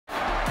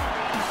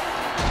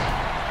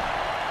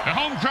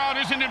home crowd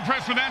isn't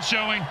impressed with that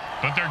showing,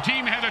 but their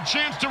team had a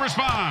chance to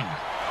respond.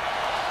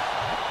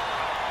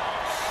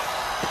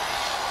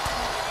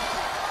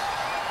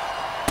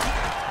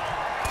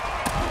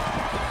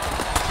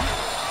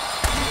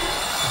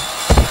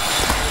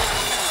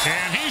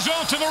 And he's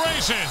off to the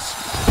races.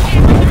 Hey,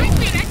 reminds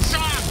me of that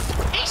song.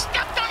 He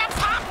stepped on a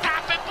pop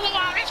top and blew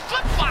out his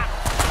flip-flop.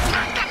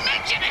 Not to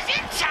mention his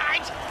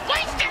insides,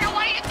 wasted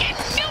away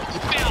against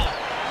Mutant.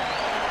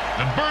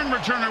 The burn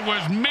returner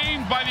was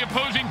maimed by the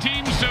opposing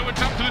team, so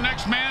it's up to the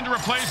next man to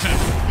replace him.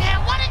 Yeah,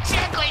 what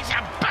exactly is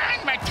a burn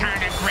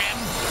returner, Grim?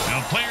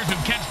 Now, players who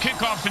catch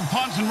kickoffs and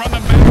punts and run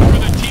them back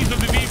over the teeth of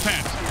the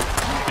defense.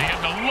 They have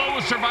the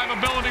lowest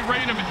survivability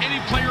rate of any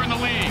player in the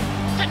league.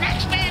 The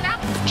next man up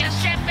just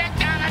sat back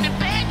down on the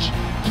bench.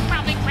 He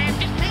probably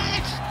grabbed his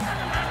pants.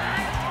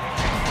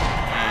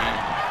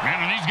 Man,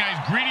 are these guys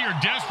greedy or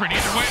desperate?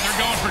 Either way, they're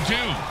going for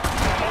two.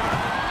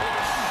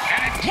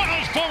 And it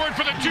plows forward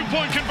for the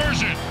two-point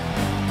conversion.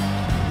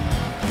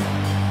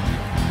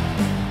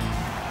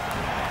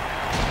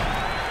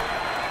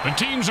 The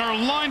teams are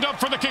lined up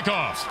for the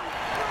kickoff.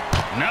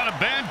 Not a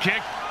bad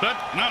kick, but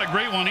not a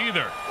great one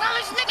either. Well,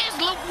 his name is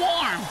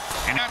Lukewarm.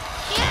 Yeah,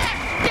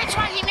 that's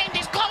why he named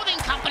his clothing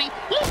company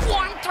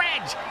Lukewarm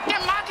Threads. Their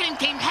marketing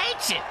team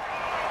hates it.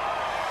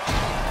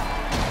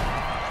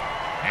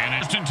 And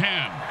it's in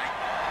 10.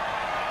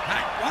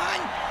 Hot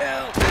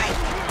 1, 2, 3.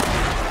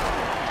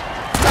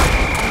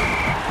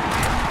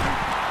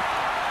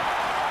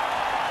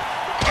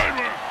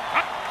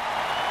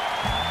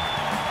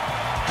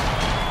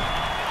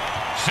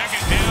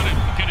 Second down and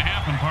gonna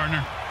happen, partner.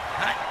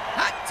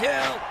 Hot 2.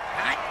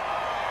 Hot.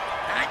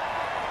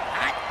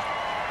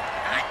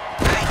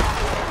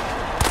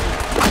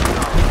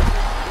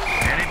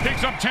 And he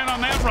picks up 10 on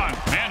that run.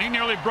 Man, he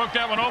nearly broke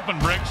that one open,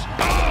 Bricks.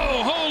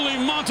 Oh, holy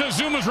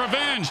Montezuma's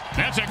revenge.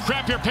 That's a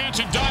crap your pants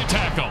and die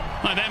tackle.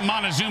 That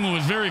Montezuma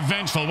was very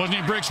vengeful,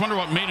 wasn't he, Bricks? Wonder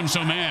what made him so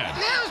mad.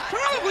 That was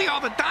probably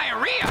all the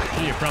diarrhea.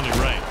 You're probably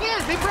right.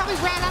 Yeah, they probably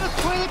ran out of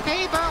toilet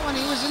paper when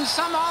he was in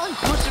some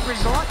all-inclusive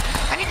resort,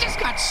 and he just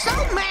got so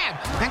mad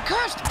and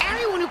cursed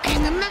everyone who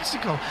came to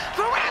Mexico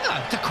forever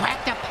to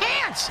crack their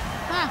pants.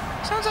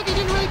 Sounds like he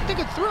didn't really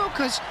think it through,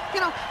 because,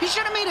 he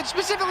should have made it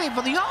specifically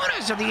for the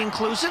owners of the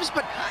inclusives,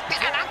 but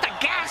not the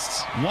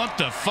guests. What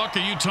the fuck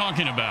are you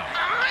talking about?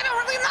 I don't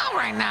really know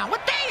right now.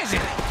 What day is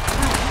it?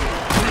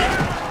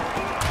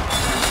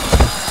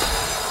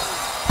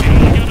 You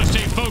gotta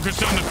stay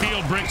focused on the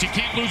field, Bricks. You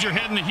can't lose your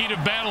head in the heat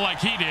of battle like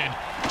he did.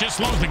 Just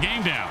slows the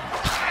game down.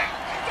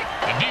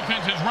 The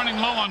defense is running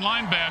low on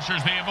line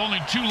bashers. They have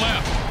only 2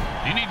 left.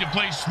 They need to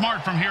play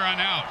smart from here on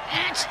out.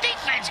 It's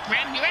defense,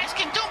 Grim. You're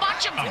asking too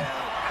much of them.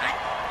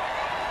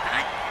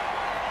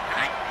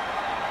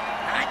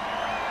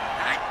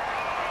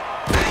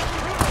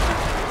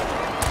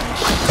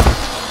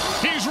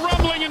 He's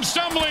rumbling and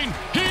stumbling.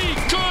 He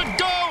could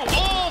go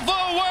all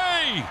the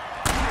way.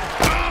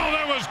 Oh,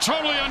 that was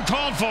totally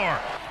uncalled for.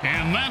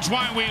 And that's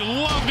why we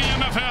love the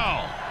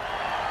MFL.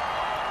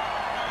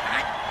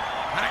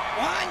 Hot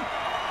 1,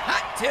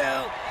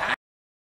 hot 2.